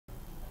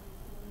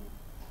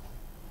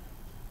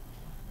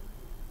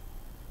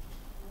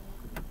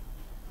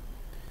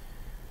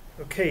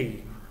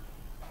Okay.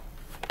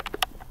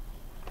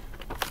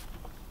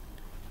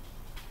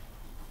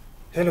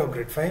 Hello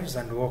grade 5s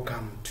and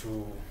welcome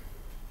to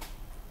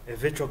a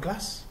virtual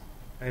class.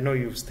 I know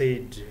you've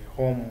stayed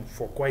home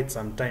for quite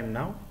some time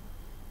now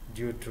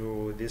due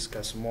to this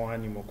small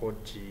animal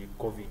called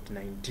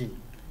COVID-19,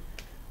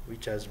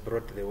 which has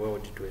brought the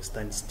world to a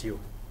standstill.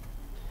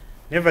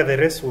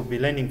 Nevertheless, we'll be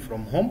learning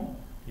from home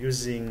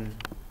using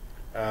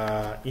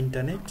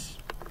internet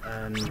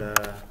and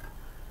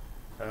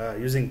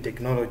using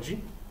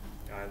technology.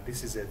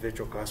 This is a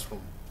virtual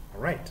classroom.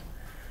 All right.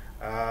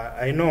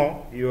 I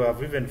know you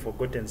have even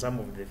forgotten some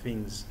of the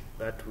things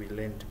that we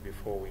learned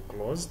before we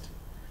closed.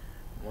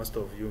 Most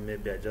of you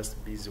maybe are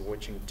just busy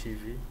watching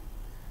TV,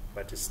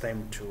 but it's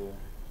time to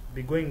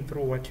be going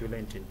through what you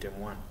learned in term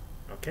 1.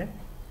 Okay?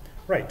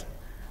 Right.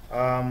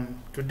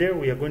 Today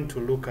we are going to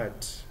look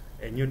at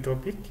a new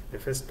topic, the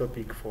first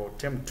topic for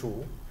term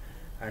 2,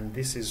 and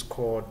this is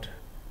called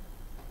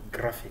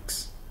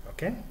graphics.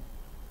 Okay?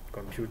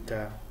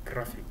 Computer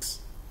graphics.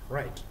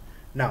 Right.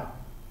 Now,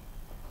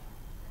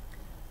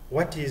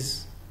 what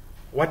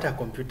are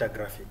computer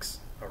graphics?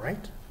 All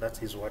right,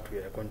 that is what we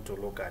are going to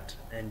look at,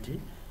 and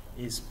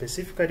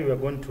specifically we are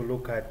going to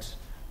look at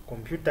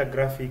computer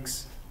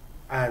graphics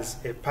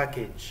as a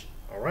package.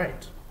 All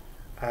right,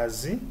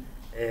 as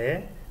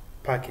a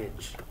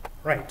package.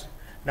 Right.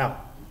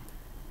 Now,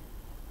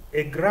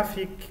 a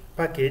graphic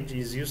package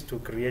is used to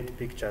create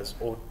pictures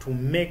or to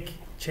make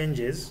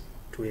changes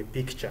to a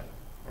picture.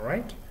 All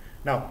right.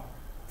 Now,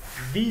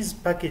 these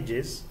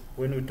packages,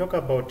 when we talk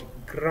about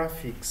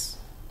graphics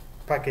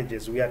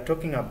packages, we are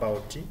talking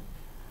about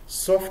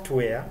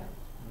software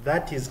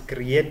that is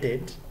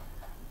created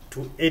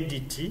to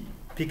edit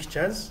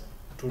pictures,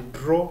 to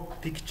draw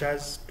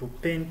pictures, to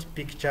paint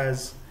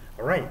pictures.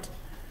 All right,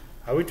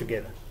 are we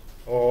together?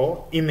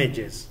 Or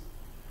images.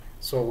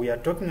 So we are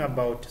talking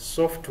about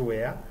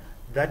software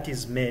that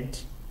is made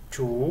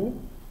to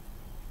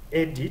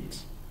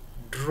edit,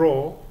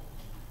 draw,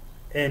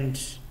 and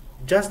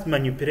just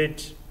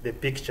manipulate the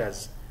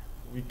pictures.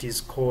 It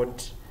is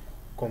called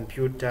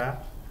computer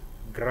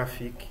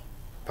graphic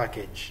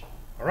package.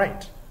 All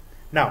right.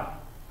 Now,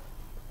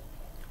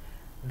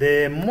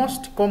 the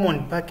most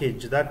common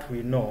package that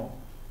we know,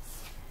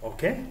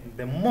 okay,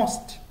 the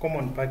most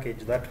common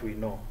package that we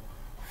know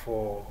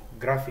for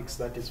graphics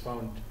that is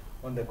found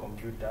on the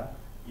computer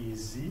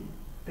is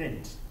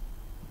Paint.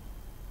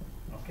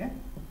 Okay,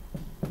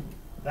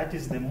 that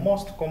is the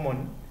most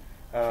common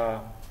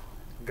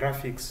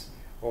graphics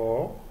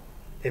or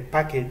a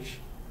package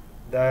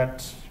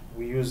that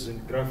we use in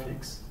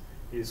graphics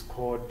is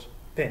called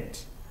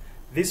Paint.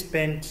 This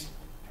Paint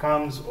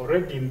comes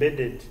already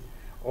embedded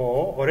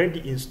or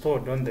already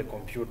installed on the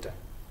computer.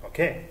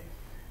 Okay,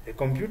 a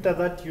computer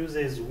that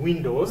uses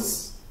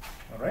Windows.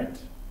 All right,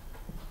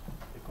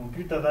 a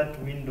computer that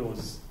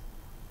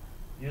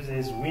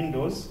uses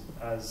Windows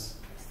as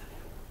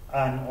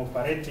an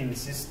operating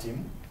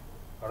system.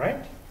 All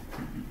right,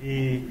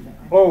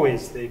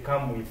 always they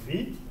come with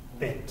the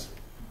Paint.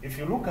 If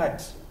you look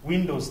at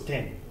Windows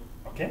 10,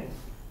 okay,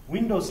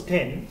 Windows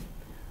 10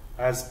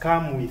 has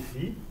come with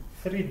the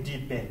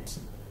 3D Paint.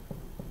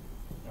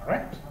 All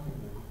right,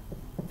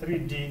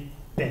 3D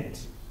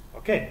Paint.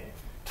 Okay,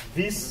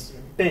 this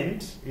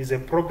Paint is a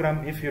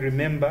program, if you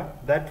remember,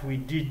 that we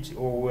did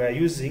or we are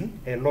using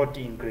a lot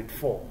in grade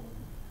 4.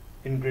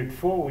 In grade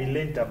 4, we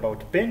learned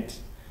about Paint.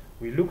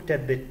 We looked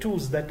at the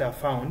tools that are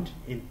found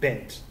in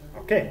Paint.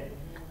 Okay,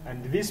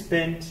 and this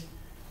Paint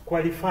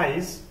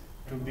qualifies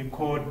to be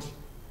called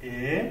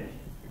a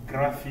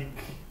graphic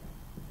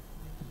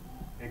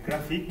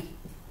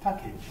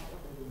package.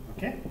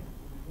 Okay,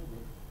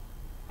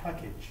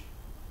 package,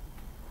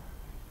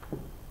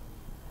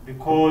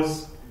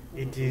 because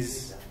it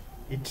is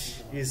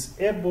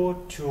able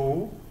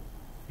to,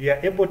 you are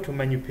able to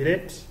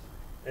manipulate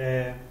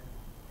a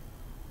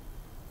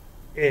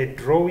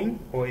drawing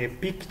or a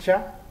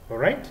picture. All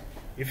right,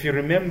 if you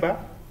remember,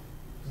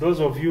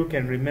 those of you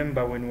can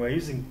remember when we were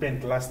using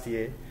Paint last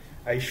year,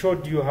 I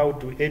showed you how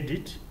to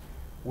edit.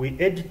 We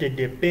edited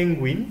a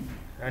penguin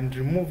and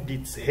removed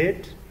its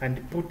head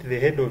and put the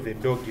head of a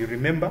dog. You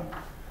remember?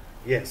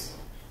 Yes.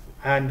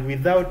 And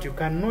without, you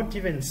cannot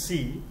even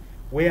see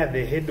where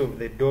the head of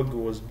the dog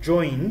was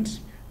joined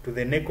to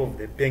the neck of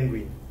the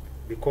penguin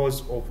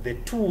because of the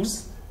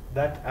tools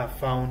that are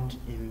found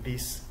in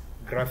this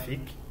graphic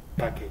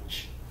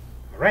package.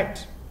 All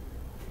right.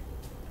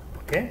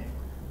 Okay,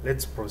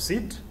 let's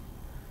proceed.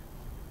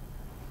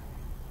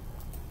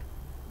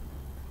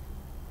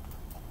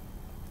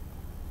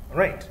 All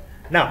right.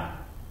 Now,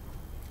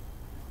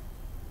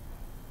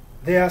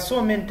 there are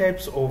so many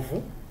types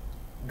of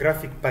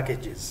graphic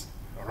packages.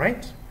 All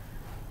right.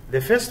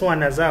 The first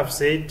one, as I've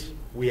said,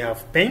 we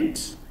have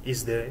Paint,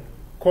 is the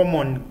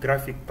common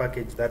graphic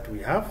package that we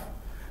have.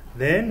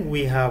 Then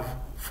we have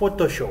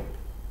Photoshop.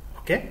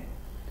 Okay.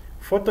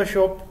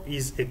 Photoshop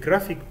is a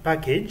graphic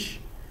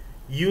package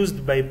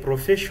used by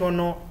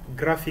professional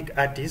graphic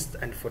artists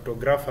and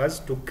photographers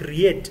to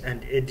create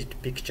and edit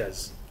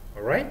pictures.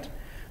 All right.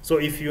 So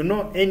if you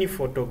know any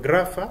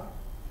photographer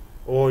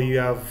or you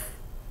have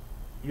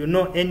you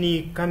know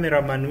any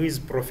cameraman who is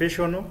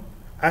professional,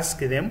 ask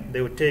them,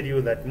 they will tell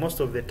you that most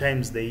of the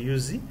times they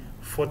use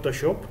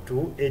Photoshop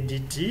to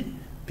edit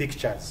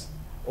pictures.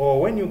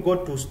 Or when you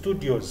go to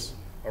studios,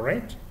 all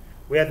right,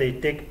 where they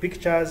take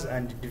pictures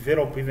and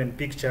develop even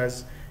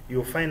pictures,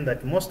 you'll find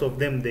that most of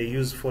them they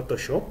use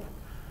Photoshop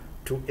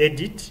to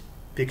edit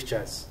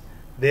pictures.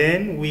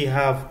 Then we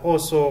have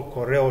also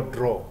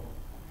CorelDRAW,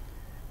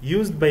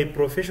 used by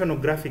professional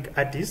graphic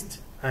artists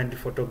and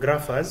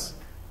photographers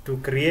to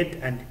create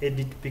and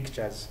edit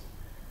pictures.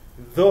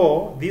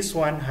 Though this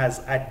one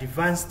has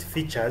advanced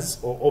features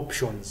or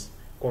options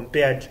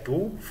compared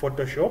to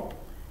Photoshop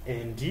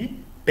and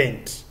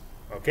Paint.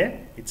 Okay,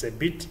 it's a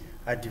bit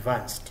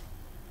advanced.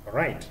 All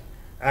right,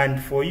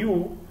 and for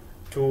you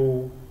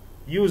to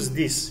use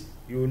this,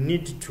 you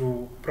need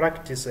to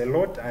practice a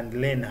lot and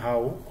learn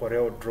how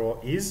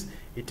CorelDRAW is.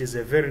 It is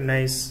a very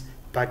nice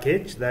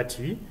package that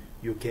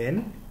you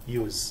can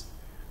use.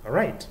 All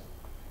right.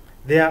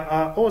 There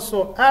are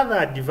also other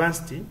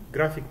advanced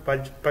graphic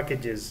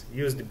packages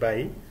used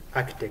by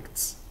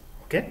architects.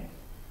 Okay,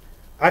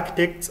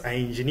 architects are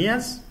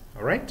engineers,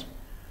 all right,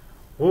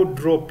 who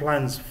draw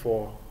plans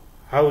for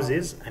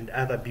houses and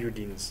other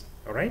buildings.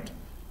 All right,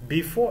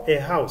 before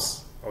a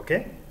house,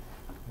 okay,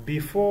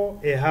 before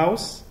a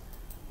house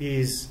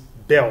is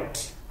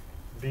built,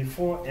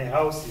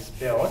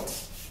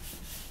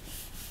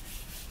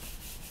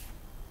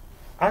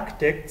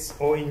 architects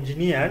or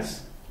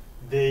engineers,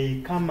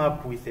 they come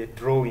up with a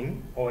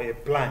drawing or a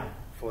plan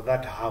for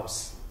that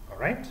house, all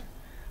right?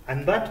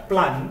 And that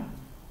plan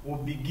will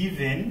be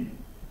given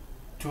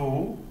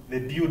to the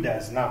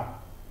builders now,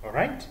 all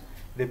right?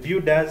 The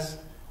builders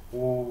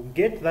will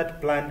get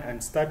that plan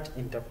and start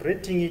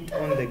interpreting it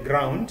on the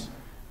ground,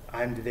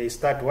 and they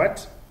start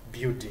what?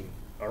 Building,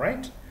 all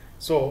right?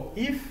 So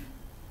if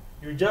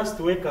you just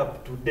wake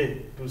up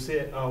today to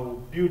say,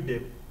 I'll build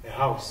a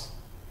house,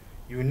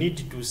 you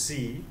need to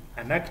see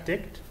an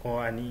architect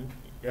or an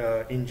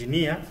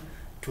engineer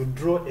to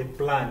draw a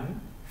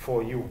plan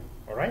for you,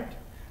 all right?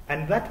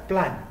 And that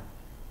plan,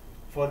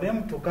 for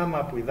them to come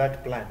up with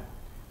that plan,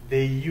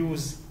 they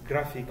use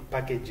graphic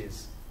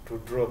packages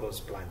to draw those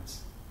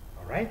plans,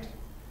 all right?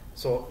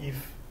 So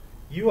if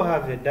you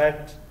have a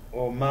dad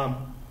or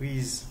mom who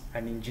is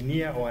an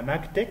engineer or an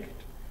architect,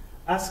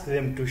 ask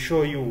them to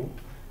show you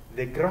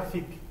the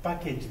graphic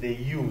package they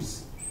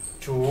use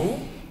to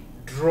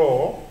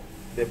draw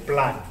the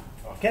plan,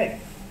 okay?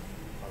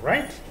 All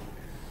right?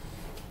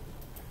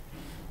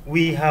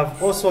 We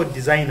have also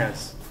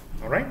designers,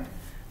 all right?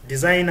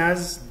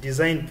 Designers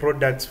design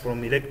products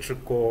from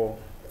electrical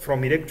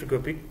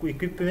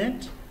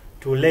equipment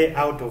to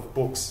layout of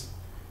books,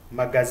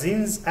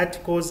 magazines,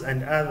 articles,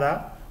 and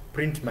other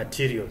print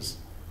materials.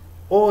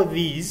 All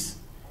these,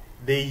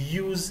 they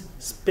use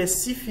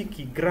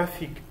specific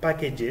graphic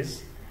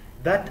packages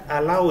that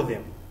allow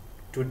them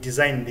to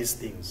design these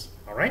things,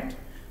 all right?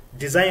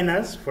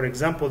 Designers, for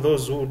example,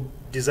 those who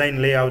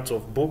design layouts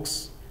of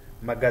books,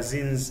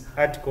 magazines,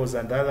 articles,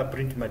 and other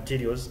print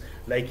materials,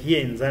 like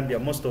here in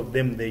Zambia, most of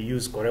them, they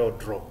use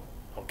CorelDRAW,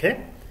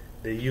 okay?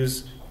 They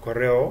use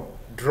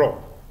CorelDRAW,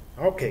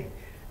 okay?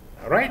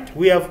 All right,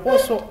 we have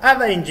also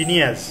other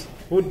engineers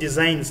who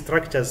design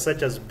structures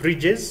such as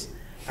bridges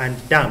and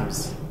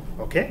dams,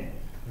 okay?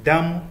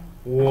 Dam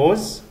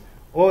walls,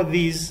 all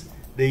these,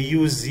 they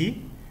use the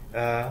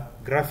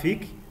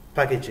graphic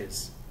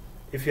packages.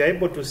 If you're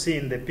able to see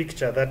in the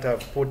picture that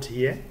I've put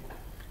here,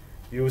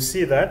 you will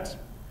see that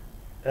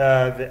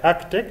the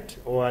architect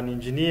or an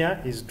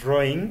engineer is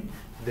drawing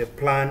the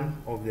plan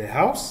of the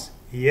house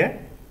here,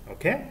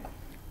 okay?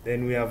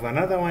 Then we have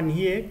another one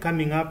here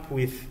coming up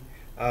with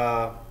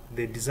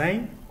the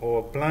design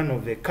or plan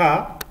of the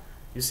car.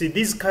 You see,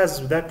 these cars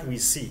that we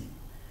see,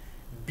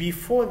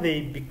 before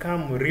they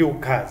become real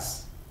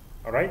cars,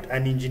 all right,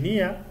 an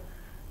engineer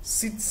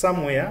sits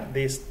somewhere,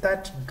 they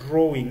start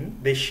drawing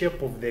the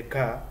shape of the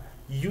car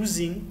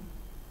using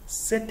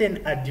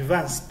certain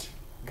advanced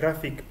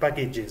graphic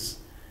packages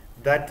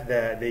that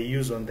they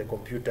use on the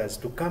computers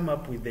to come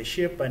up with the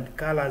shape and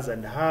colors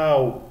and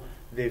how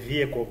the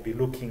vehicle will be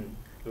looking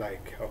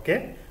like,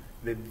 okay?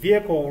 The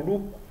vehicle will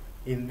look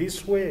in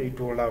this way, it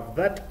will have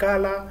that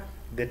color,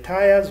 the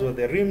tires or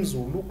the rims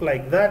will look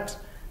like that.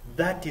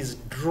 That is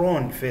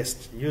drawn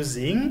first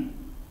using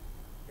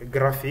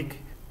graphic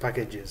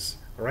packages,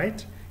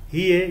 right?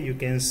 Here you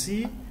can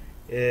see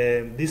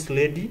this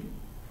lady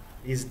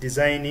is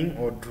designing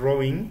or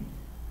drawing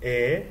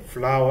a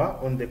flower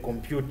on the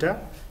computer.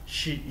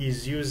 She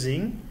is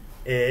using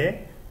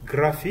a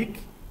graphic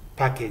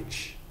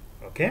package,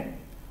 okay?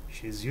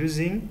 She's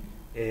using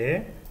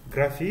a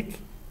graphic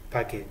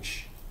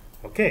package,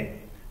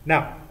 okay?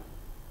 Now,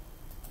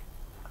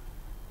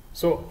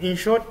 so in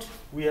short,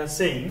 we are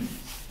saying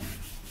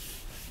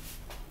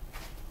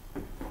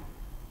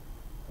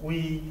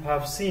we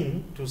have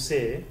seen to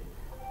say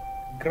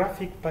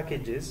graphic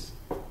packages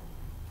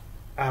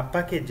are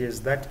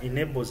packages that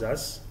enables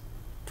us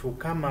to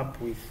come up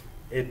with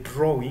a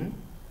drawing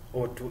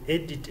or to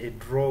edit a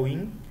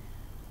drawing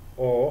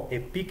or a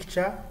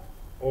picture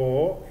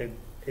or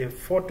a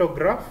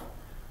photograph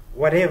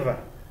whatever,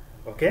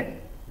 okay?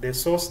 The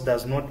source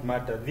does not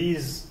matter.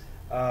 These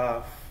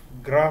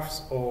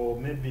graphs or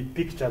maybe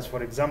pictures,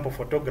 for example,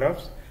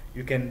 photographs,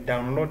 you can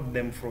download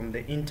them from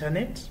the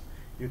internet.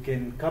 You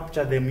can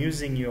capture them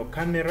using your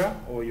camera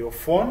or your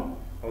phone,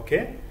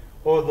 okay?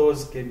 All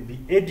those can be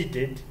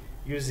edited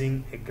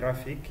using a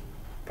graphic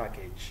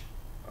package,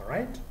 all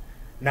right?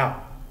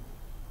 Now,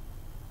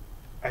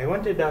 I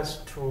wanted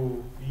us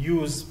to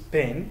use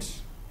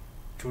Paint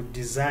to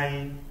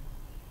design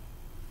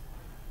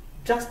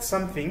just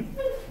something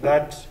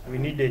that we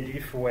needed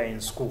if we were in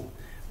school.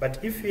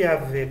 But if you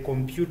have a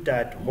computer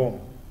at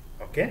home,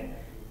 okay?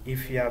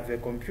 If you have a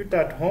computer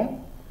at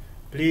home,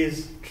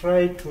 please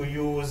try to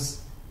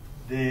use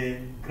the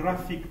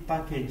graphic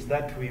package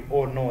that we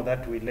all know,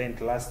 that we learned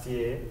last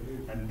year,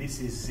 and this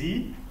is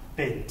the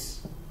Paint,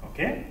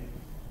 okay?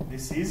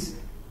 This is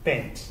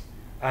Paint.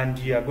 And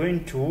you are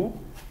going to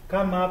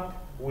come up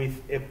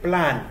with a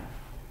plan,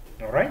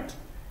 all right?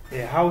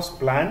 A house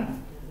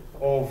plan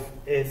of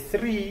a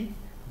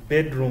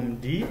 3-bedroom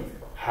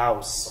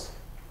house.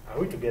 Are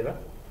we together?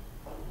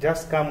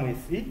 Just come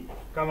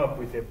up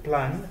with a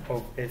plan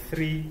of a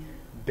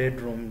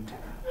 3-bedroom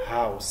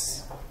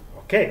house.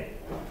 Okay,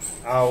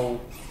 I'll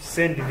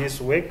send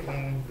this work,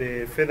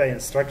 the further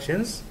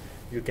instructions.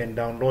 You can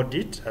download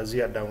it as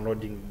you are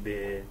downloading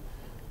the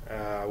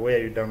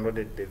where you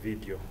downloaded the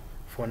video.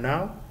 For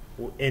now,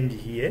 we'll end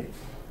here.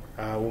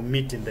 We'll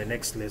meet in the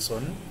next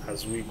lesson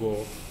as we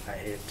go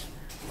ahead.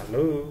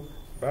 Hello,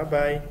 bye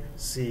bye,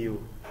 see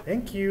you.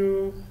 Thank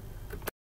you.